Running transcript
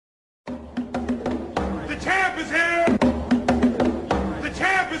champ is here! The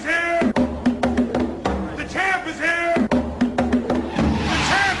champ is here! The champ is here! The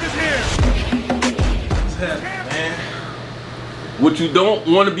champ is here! What's happening, man? What you don't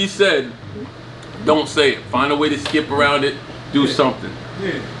want to be said, don't say it. Find a way to skip around it. Do something.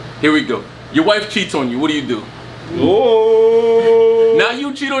 Yeah. Here we go. Your wife cheats on you. What do you do? Oh. Now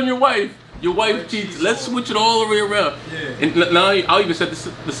you cheat on your wife. Your wife cheats. Let's switch it all the way around. Yeah. And now I'll even set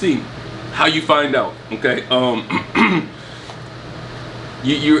the scene. How you find out? Okay.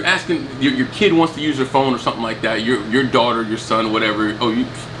 You're asking your kid wants to use your phone or something like that. Your daughter, your son, whatever. Oh, you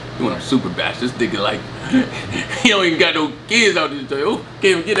want to super bash this nigga like he don't even got no kids out there. Oh,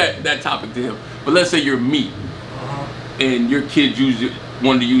 can't even get that topic to him. But let's say you're me, and your kid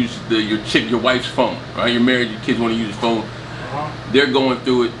wanted to use your wife's phone. Right? You're married. Your kids want to use your phone. They're going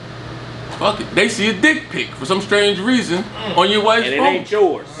through it. Fuck it. They see a dick pic for some strange reason on your wife's phone. And it ain't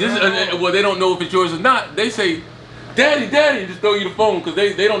yours. Well, they don't know if it's yours or not. They say, "Daddy, Daddy," just throw you the phone because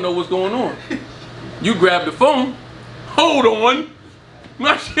they don't know what's going on. You grab the phone. Hold on.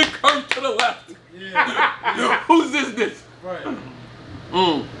 My shit curves to the left. Yeah. Who's this? Right.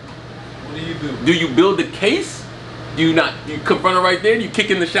 Mm. What do you do? Do you build a case? Do you not? You confront her right there? You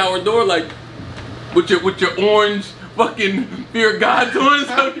kick in the shower door like with your orange fucking fear of God on?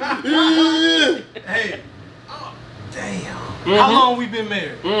 Hey. Oh, damn. How long we been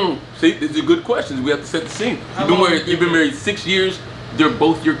married? See, these are good questions. We have to set the scene. How You've been married 6 years. They're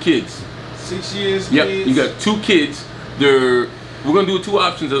both your kids. 6 years. Yep. Kids. You got 2 kids. We're gonna do 2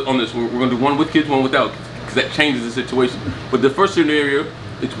 options on this. We're gonna do one with kids, one without, because that changes the situation. But the first scenario,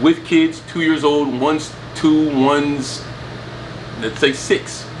 it's with kids, 2 years old. One's 2, one's let's say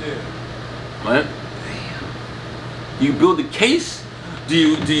 6. Yeah. Right? Do you build a case? Do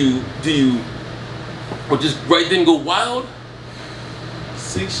you or just right then go wild?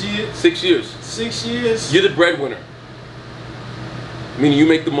 6 years. 6 years. 6 years. You're the breadwinner. Meaning you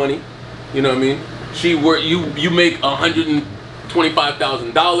make the money. You know what I mean? You make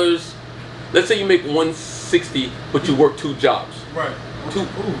 $125,000. Let's say you make $160, but you work 2 jobs. Right.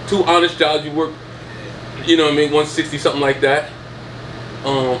 Two honest jobs. You work. You know what I mean? 160, something like that.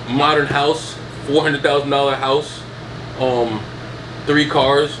 Modern house, $400,000 house. 3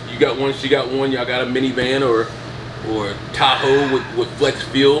 cars. You got one. She got one. Y'all got a minivan or Tahoe with flex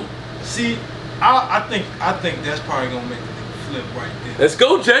fuel. See, I think that's probably gonna make the nigga flip right there. Let's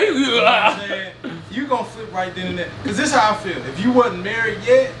go, Jay. You know what I'm saying? You gonna flip right then and there. Cause this is how I feel. If you wasn't married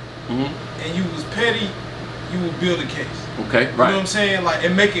yet and you was petty, you would build a case. Okay, right. You know what I'm saying? Like,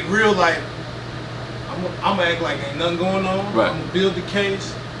 and make it real. Like, I'm gonna act like ain't nothing going on. Right. I'm gonna build the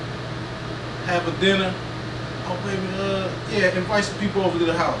case. Have a dinner. Oh baby, invite some people over to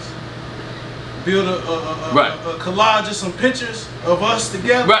the house. Build a collage of some pictures of us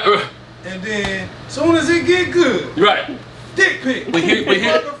together. Right. And then, soon as it get good, Right. dick pic. But here's the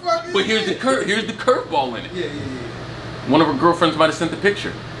curveball in it. Yeah. One of her girlfriends might have sent the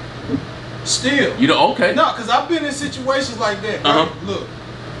picture. Still. You know, okay. No, because I've been in situations like that. Right? Look,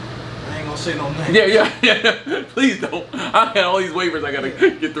 I ain't gonna say no name. Yeah. Please don't. I got all these waivers I gotta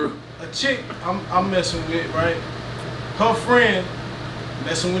get through. A chick I'm messing with, right? Her friend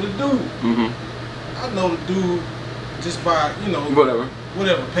messing with a dude. I know the dude just by, whatever,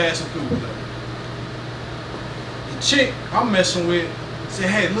 passing through, whatever. The chick I'm messing with said,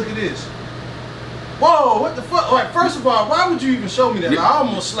 hey, look at this. Whoa, what the fuck? Like, first of all, why would you even show me that? Like, I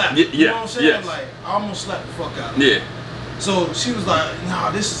almost slapped her. You know what I'm saying? Yes. Like, I almost slapped the fuck out of her. Yeah. So she was like, nah,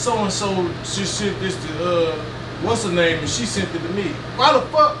 this is so-and-so. She sent this to, what's her name? And she sent it to me. Why the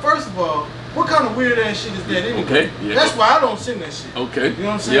fuck? First of all, what kind of weird ass shit is that anyway? Okay. Yeah. That's why I don't send that shit. Okay. You know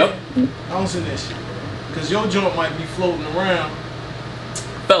what I'm saying? Yep. I don't send that shit. Because your joint might be floating around.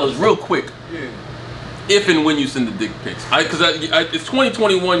 Fellas, real quick. Yeah. If and when you send the dick pics, because it's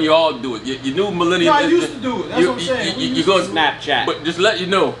 2021, you all do it. You new millennial. No, I used to do it. That's what I'm saying. You go Snapchat. But just let you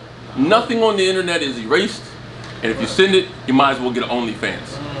know, nothing on the internet is erased, and if you send it, you might as well get an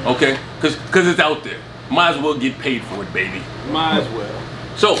OnlyFans, okay? Because it's out there. Might as well get paid for it, baby. Might as well.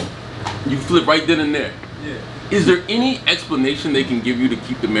 So, you flip right then and there. Yeah. Is there any explanation they can give you to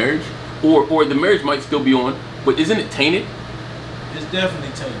keep the marriage, or the marriage might still be on, but isn't it tainted? It's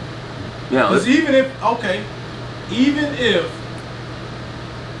definitely tainted. Yeah. Because even if,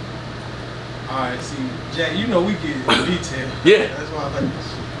 alright, see, Jack, we get detail. Yeah. That's why I like this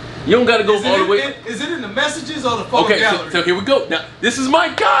shit. You don't gotta go all the way. Is it in the messages or the phone gallery? So here we go. Now, this is my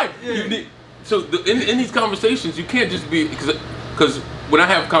guy. Yeah. In these conversations, you can't just be, because when I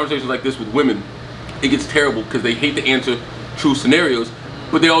have conversations like this with women, it gets terrible because they hate to answer true scenarios,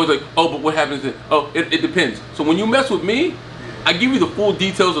 but they always like, oh, but what happens then? Oh, it depends. So when you mess with me, I give you the full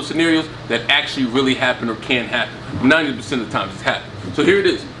details of scenarios that actually really happen or can happen. 90% of the times it's happened. So here it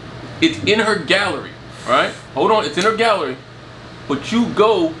is. It's in her gallery, all right? Hold on, it's in her gallery. But you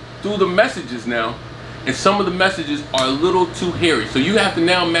go through the messages now, and some of the messages are a little too hairy. So you have to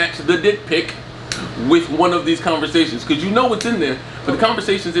now match the dick pic with one of these conversations, because you know what's in there, but the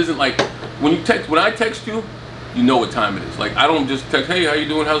conversations isn't like, when I text you, you know what time it is. Like, I don't just text, hey, how you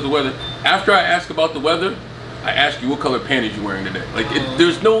doing, how's the weather? After I ask about the weather, I ask you what color panties you wearing today. Like,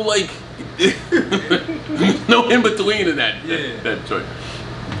 there's no like, no in between in that choice.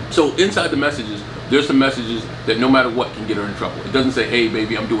 So inside the messages, there's some messages that no matter what can get her in trouble. It doesn't say, hey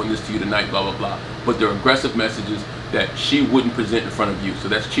baby, I'm doing this to you tonight, blah, blah, blah. But they're aggressive messages that she wouldn't present in front of you. So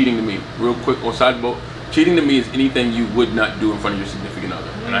that's cheating to me. Real quick, on side note, cheating to me is anything you would not do in front of your significant other.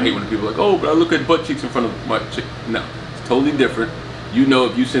 And I hate when people are like, oh, but I look at butt cheeks in front of my chick. No, it's totally different. You know,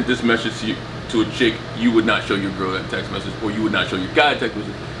 if you sent this message to a chick, you would not show your girl that text message, or you would not show your guy a text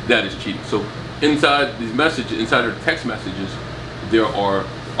message. That is cheating. So inside these messages, inside her text messages, there are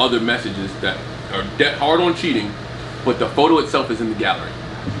other messages that are dead hard on cheating, but the photo itself is in the gallery.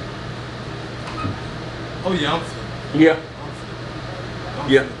 Oh yeah, I'm flipping. Yeah.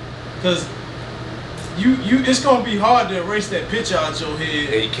 Yeah. Because it's gonna be hard to erase that picture out your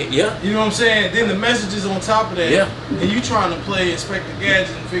head. You can't, yeah. You know what I'm saying? Then the messages on top of that. Yeah. And you trying to play Inspector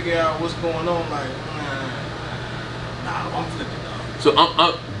Gadget and figure out what's going on. Like, nah, I'm flipping dog. So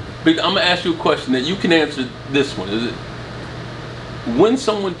I'm gonna ask you a question that you can answer. This one is it: when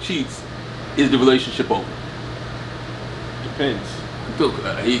someone cheats, is the relationship over? Depends.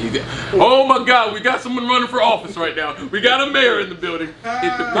 Oh my God, we got someone running for office right now. We got a mayor in the building.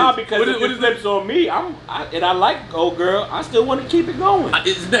 Nah, because if it flips on me, and I like old girl, I still want to keep it going.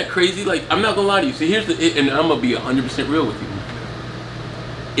 Isn't that crazy? Like, I'm not gonna lie to you. See, and I'm gonna be 100% real with you.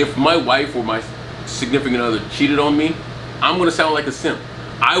 If my wife or my significant other cheated on me, I'm gonna sound like a simp.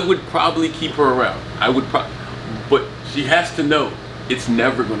 I would probably keep her around. But she has to know it's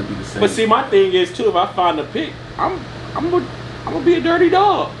never gonna be the same. But see, my thing is too, if I find a pic, I'm gonna be a dirty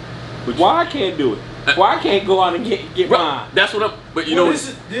dog. Why I can't do it? Why I can't go out and get mine? That's what I'm. But you know,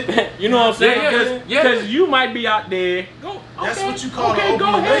 you know what I'm saying? Yeah. Because you might be out there. That's what you call an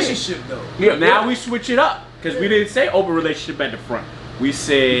open relationship, though. Yeah. Now we switch it up because we didn't say open relationship at the front. We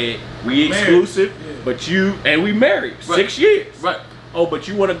said we exclusive, but we married 6 years. Right. Oh, but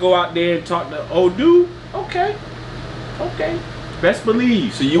you want to go out there and talk to old dude? Okay. Best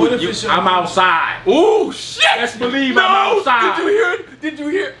believe. So I'm outside. Oh shit! Best believe I'm outside. Did you hear it? Did you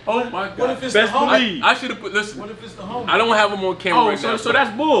hear? Oh my God. What if it's Best the homie? believe. I should have put. Listen. What if it's the homie? I don't have him on camera right now. So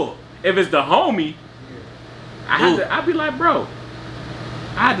that's bull. If it's the homie, I'd be like, bro.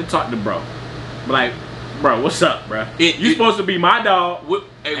 I had to talk to bro. Like, bro, what's up, bro? You supposed to be my dog. What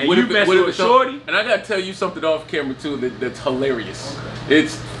you mess with shorty? And I gotta tell you something off camera too that's hilarious. Okay.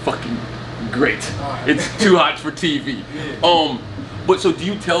 It's fucking great. Right. It's too hot for TV. Yeah. But so do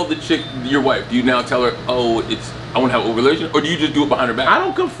you tell the chick, your wife? Do you now tell her, oh, I want to have a relationship, or do you just do it behind her back? I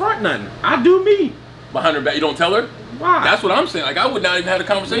don't confront nothing. I do me. Behind her back, you don't tell her? Why? That's what I'm saying. Like, I would not even have a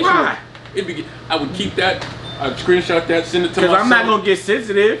conversation. Why? With her. I would keep that. I'd screenshot that, send it to my son. Because I'm not gonna get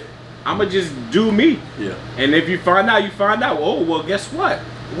sensitive. I'm gonna just do me. Yeah. And if you find out, you find out. Oh, well, guess what?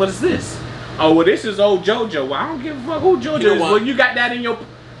 What is this? Oh, well, this is old JoJo. Well, I don't give a fuck who JoJo is. Well, you got that in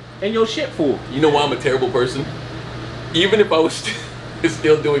your shit for. You know why I'm a terrible person? Even if I was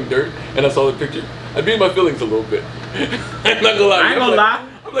still doing dirt and I saw the picture, I'd be in my feelings a little bit. I'm not gonna lie. I ain't gonna lie.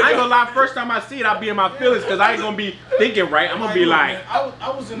 I ain't gonna lie. First time I see it, I'll be in my feelings because I ain't gonna be thinking right. I'm gonna be like,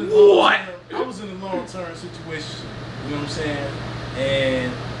 I was in a long-term situation. You know what I'm saying?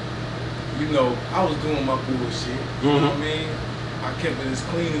 And you know, I was doing my bullshit. You know what I mean? I kept it as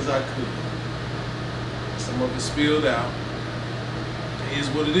clean as I could. Some of it spilled out. It is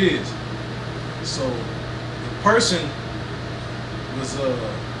what it is. So the person was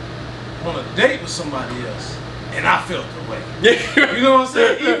on a date with somebody else, and I felt the way. You know what I'm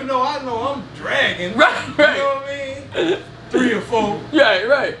saying? Even though I know I'm dragging. Right. You know what I mean? 3 or 4. Yeah,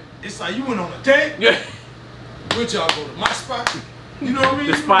 right. It's like you went on a date. Yeah. Would y'all go to my spot? You know what I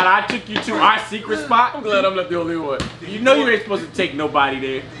mean? The spot I took you to, our secret spot. I'm glad I'm not the only one. You know you ain't supposed to take nobody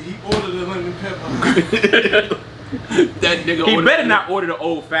there. He ordered the lemon pepper. That nigga. He better not order the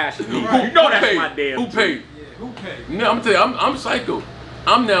old fashioned. Right. You know that's my damn. Who paid? Yeah, who paid? No, I'm telling you, I'm psycho.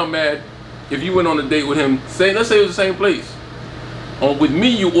 I'm now mad if you went on a date with him. Let's say it was the same place. With me,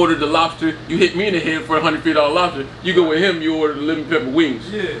 you ordered the lobster. You hit me in the head for $150 lobster. You go with him, you order the lemon pepper wings.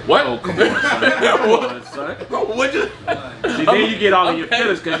 Yeah. What? Oh, come on, son. Come on, son. What you? See, then you get all in your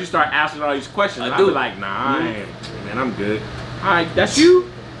feelings because you start asking all these questions. And I be like, nah, man, I'm good. All right, that's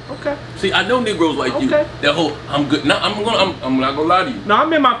you? Okay. See, I know Negroes like you. Okay. That whole I'm good. No, I'm not gonna lie to you. No,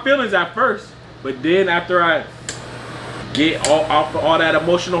 I'm in my feelings at first, but then after I get off all that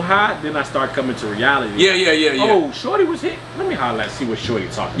emotional high, then I start coming to reality. Yeah. Oh, Shorty was hit. Let me holler and see what Shorty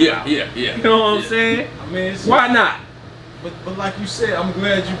talking about. Yeah. You know what I'm saying? I mean, it's Why not? But like you said, I'm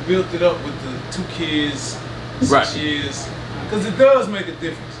glad you built it up with the 2 kids, 6 years, because it does make a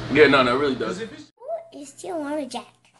difference. Yeah, no, it really does. If it's Who is still on a jack?